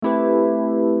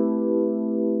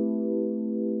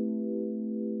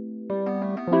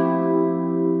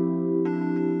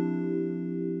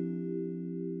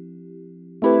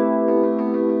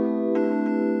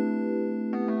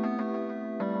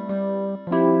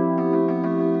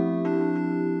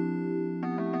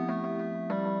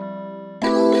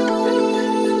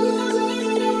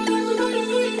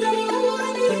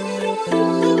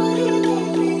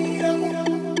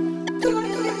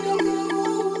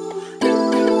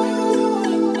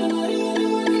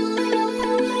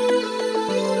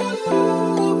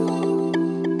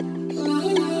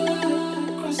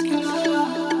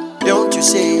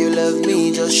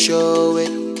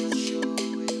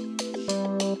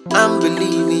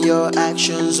your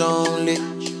actions only.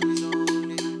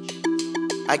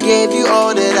 I gave you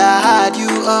all that I had, you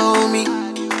owe me.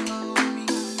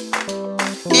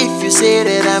 If you say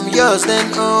that I'm yours, then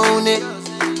own it.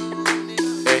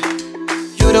 Hey.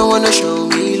 You don't wanna show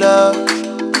me love,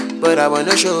 but I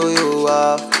wanna show you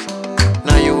off.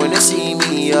 Now you wanna see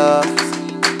me off.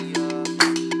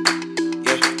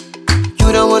 Yeah. You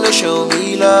don't wanna show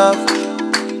me love,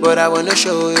 but I wanna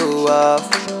show you off.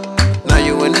 Now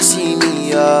you wanna see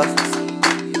me off.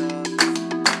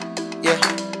 Yeah.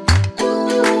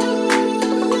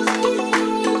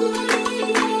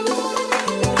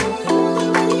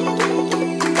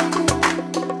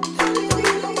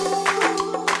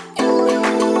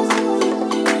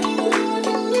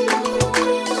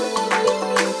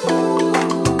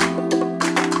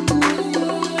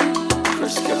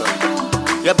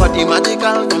 Your body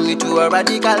magical, turn me to a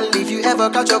radical. If you ever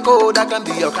catch a cold, I can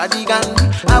be your cardigan.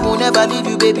 I will never leave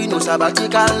you, baby, no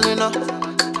sabbatical, you know.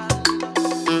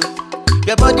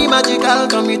 Your body magical,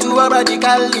 turn me to a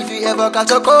radical. If you ever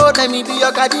catch a cold, let me be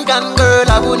your cardigan, girl.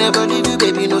 I will never leave you,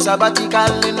 baby, no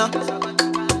sabbatical, you know.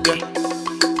 Yeah.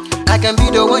 I can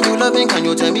be the one you loving, can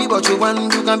you tell me what you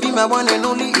want? You can be my one and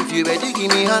only. If you ready,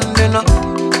 give me hand, you know.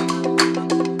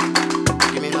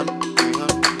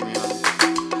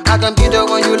 I can be the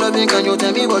one you loving, can you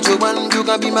tell me what you want? You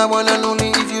can be my one and only.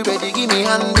 If you ready, give me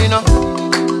hand, you know.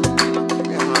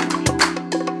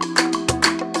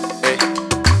 Hey.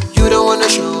 You don't wanna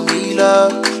show me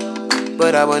love,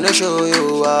 but I wanna show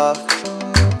you off.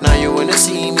 Now you wanna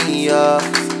see me off.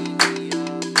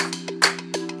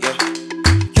 Yeah.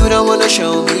 You don't wanna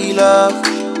show me love,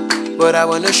 but I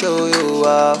wanna show you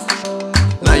off.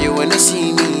 Now you wanna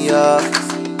see me off.